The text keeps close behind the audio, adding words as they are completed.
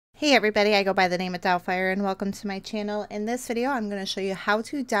Hey everybody, I go by the name of Doubtfire and welcome to my channel. In this video, I'm going to show you how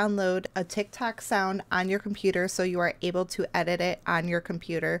to download a TikTok sound on your computer so you are able to edit it on your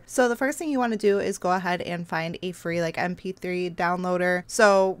computer. So the first thing you want to do is go ahead and find a free MP3 downloader.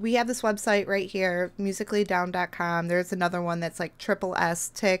 So we have this website right here, musicallydown.com. There's another one that's like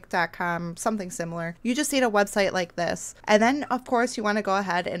SSTick.com, something similar. You just need a website like this. And then of course you want to go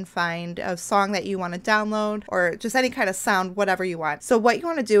ahead and find a song that you want to download or just any kind of sound, whatever you want. So what you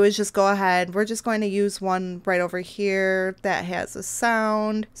want to do is just go ahead, we're just going to use one right over here that has a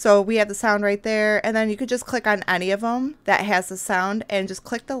sound. So we have the sound right there, and then you could just click on any of them that has the sound and just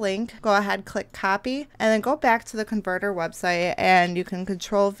click the link, go ahead, click copy, and then go back to the converter website and you can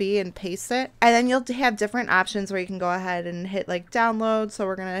Control V and paste it. And then you'll have different options where you can go ahead and hit like download. So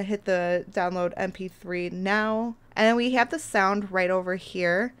we're going to hit the download MP3 now. And then we have the sound right over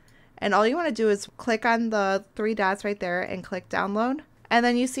here. And all you want to do is click on the three dots right there and click download. And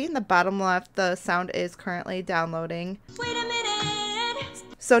then you see in the bottom left, the sound is currently downloading. Wait a minute.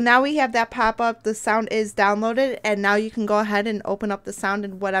 So now we have that pop up, the sound is downloaded, and now you can go ahead and open up the sound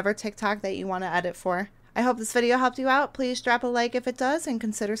in whatever TikTok that you want to edit for. I hope this video helped you out. Please drop a like if it does and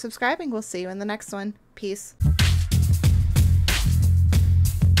consider subscribing. We'll see you in the next one. Peace.